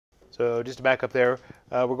So just to back up there,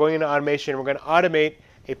 we're going into automation. We're going to automate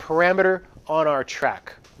a parameter on our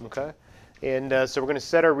track. Okay, and so we're going to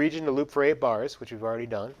set our region to loop for 8 bars, which we've already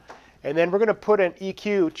done. And then we're going to put an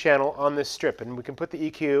EQ channel on this strip, and we can put the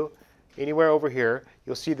EQ anywhere over here.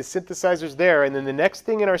 You'll see the synthesizers there, and then the next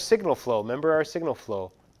thing in our signal flow, remember our signal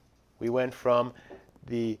flow, we went from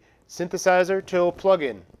the synthesizer to a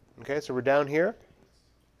plug-in. Okay, so we're down here,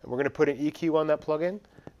 and we're going to put an EQ on that plug-in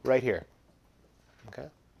right here. Okay.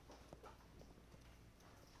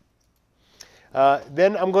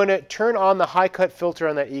 Then I'm going to turn on the high-cut filter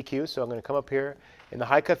on that EQ. So I'm going to come up here, and the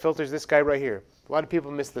high-cut filter is this guy right here. A lot of people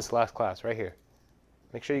missed this last class right here.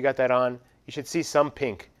 Make sure you got that on. You should see some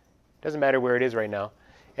pink. Doesn't matter where it is right now.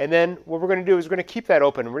 And then what we're going to do is we're going to keep that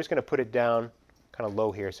open, and we're just going to put it down kind of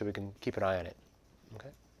low here so we can keep an eye on it. Okay.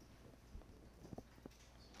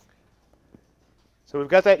 So we've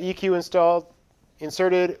got that EQ installed,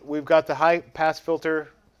 inserted. We've got the high-pass filter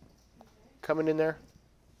coming in there.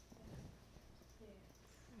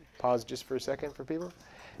 Pause just for a second for people.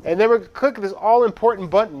 And then we're going to click this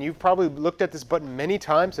all-important button. You've probably looked at this button many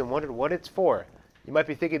times and wondered what it's for. You might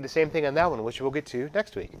be thinking the same thing on that one, which we'll get to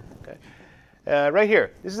next week. Okay. Right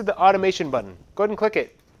here, this is the automation button. Go ahead and click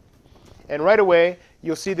it. And right away,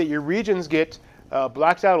 you'll see that your regions get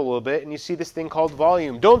blacked out a little bit, and you see this thing called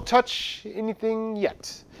volume. Don't touch anything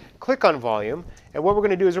yet. Click on volume, and what we're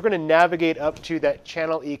going to do is we're going to navigate up to that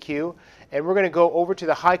channel EQ, and we're going to go over to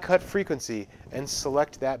the high cut frequency and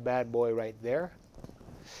select that bad boy right there.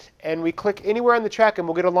 And we click anywhere on the track, and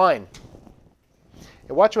we'll get a line.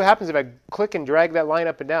 And watch what happens if I click and drag that line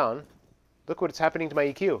up and down. Look what's happening to my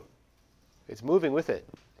EQ. It's moving with it.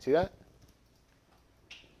 See that?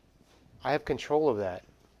 I have control of that.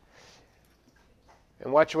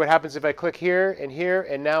 And watch what happens if I click here,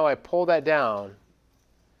 and now I pull that down,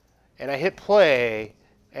 and I hit play,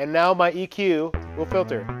 and now my EQ will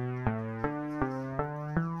filter.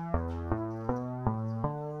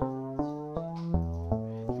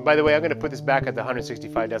 And by the way, I'm going to put this back at the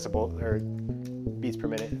 165 decibel or beats per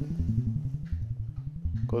minute.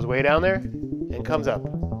 Goes way down there and comes up.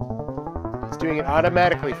 It's doing it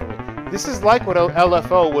automatically for me. This is like what an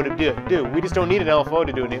LFO would do. We just don't need an LFO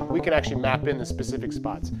to do it. We can actually map in the specific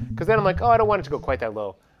spots. Because then I'm like, oh, I don't want it to go quite that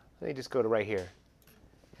low. Let me just go to right here.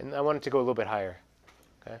 And I want it to go a little bit higher.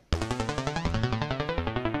 Okay.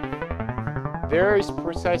 Very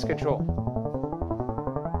precise control.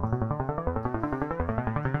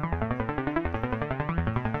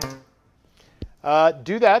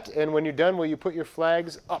 Do that, and when you're done, will you put your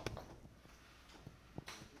flags up?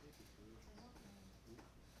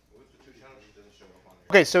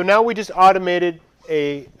 Okay, so now we just automated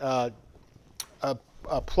a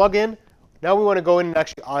plug-in. Now we want to go in and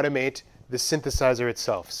actually automate the synthesizer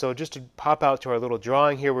itself. So just to pop out to our little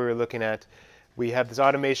drawing here we were looking at, we have this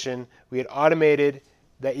automation. We had automated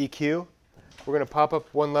that EQ. We're going to pop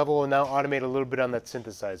up one level and now automate a little bit on that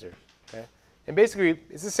synthesizer. Okay? And basically,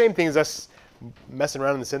 it's the same thing as us messing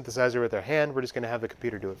around in the synthesizer with our hand. We're just going to have the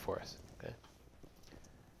computer do it for us. Okay,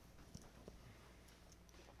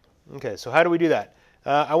 okay, so how do we do that?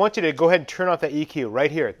 I want you to go ahead and turn off that EQ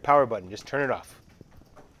right here, power button. Just turn it off.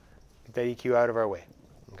 Get that EQ out of our way.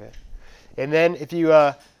 Okay, and then if you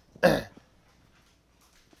we're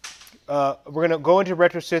going to go into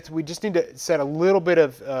RetroSynth. We just need to set a little bit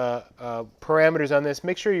of parameters on this.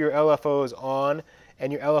 Make sure your LFO is on,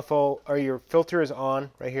 and your LFO or your filter is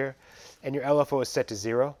on right here, and your LFO is set to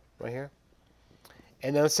 0 right here.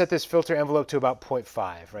 And then let's set this filter envelope to about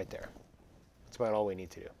 0.5 right there. That's about all we need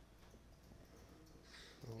to do.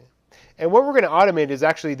 And what we're going to automate is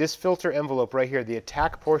actually this filter envelope right here, the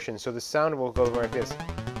attack portion. So the sound will go like this.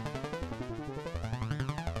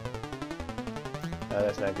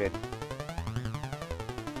 That's not good.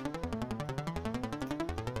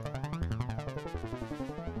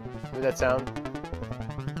 Hear that sound?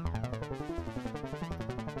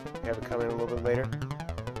 Have it come in a little bit later.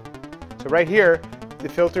 So right here, the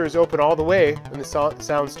filter is open all the way when the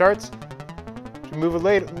sound starts. To move it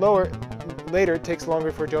later, it takes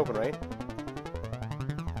longer for it to open, right?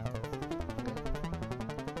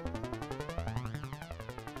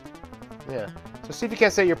 Yeah. So see if you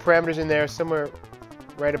can't set your parameters in there somewhere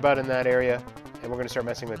right about in that area, and we're going to start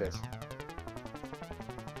messing with this. Okay.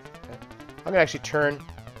 I'm going to actually turn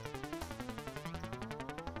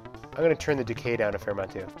the decay down a fair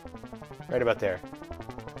amount too. Right about there.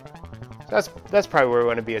 So that's probably where we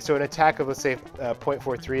want to be. So an attack of, let's say,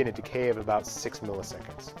 0.43 and a decay of about 6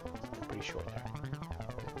 milliseconds. Pretty short there.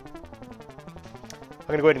 I'm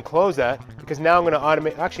going to go ahead and close that because now I'm going to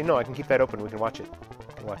automate. Actually, no, I can keep that open. We can watch it.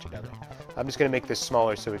 We can watch it down there. I'm just going to make this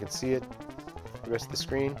smaller so we can see it. The rest of the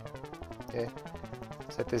screen. Okay.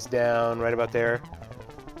 So Set this down right about there.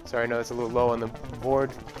 Sorry, I know it's a little low on the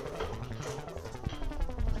board.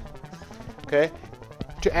 Okay.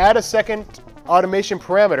 To add a second automation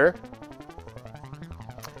parameter,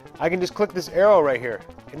 I can just click this arrow right here,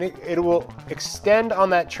 and it will extend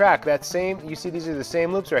on that track. That same, you see these are the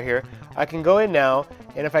same loops right here. I can go in now,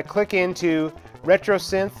 and if I click into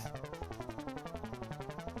RetroSynth,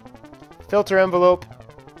 filter envelope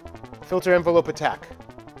attack.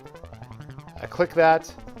 I click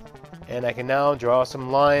that, and I can now draw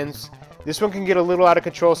some lines. This one can get a little out of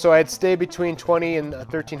control, so I'd stay between 20 and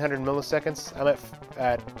 1300 milliseconds. I'm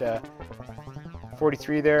at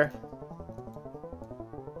 43 there.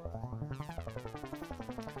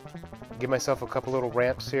 Give myself a couple little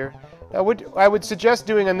ramps here. Now, what I would suggest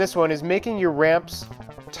doing on this one is making your ramps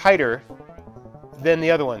tighter than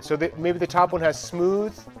the other one. So that maybe the top one has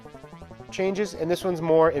smooth changes, and this one's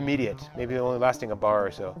more immediate, maybe only lasting a bar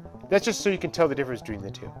or so. That's just so you can tell the difference between the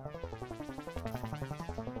two.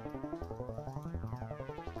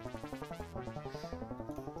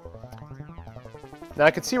 Now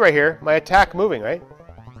I can see right here my attack moving, right?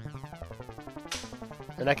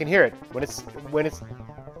 And I can hear it when it's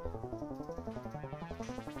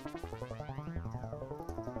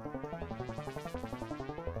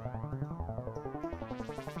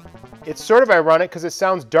It's sort of ironic because it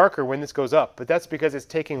sounds darker when this goes up, but that's because it's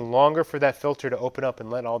taking longer for that filter to open up and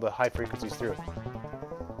let all the high frequencies through.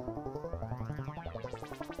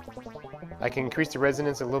 I can increase the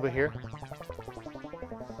resonance a little bit here.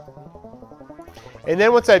 And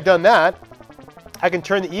then once I've done that, I can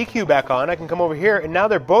turn the EQ back on. I can come over here, and now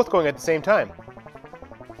they're both going at the same time.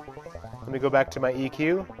 Let me go back to my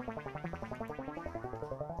EQ.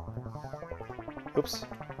 Oops.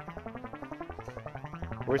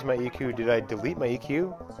 Where's my EQ? Did I delete my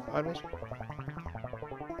EQ automation?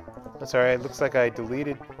 I'm sorry, it looks like I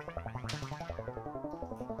deleted.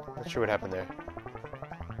 Not sure what happened there.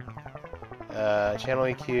 Channel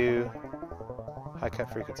EQ, high cut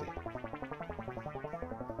frequency.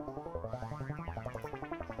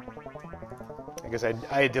 I guess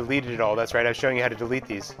I deleted it all. That's right. I was showing you how to delete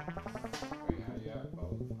these.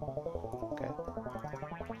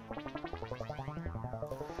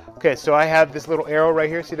 Okay, so I have this little arrow right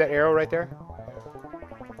here. See that arrow right there?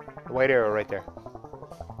 The white arrow right there.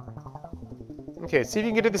 Okay, see if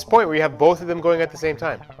you can get to this point where you have both of them going at the same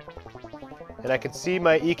time. And I can see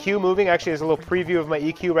my EQ moving. Actually, there's a little preview of my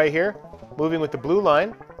EQ right here, moving with the blue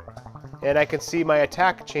line. And I can see my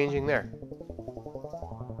attack changing there.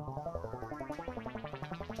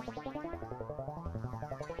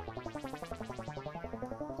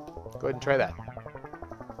 Go ahead and try that.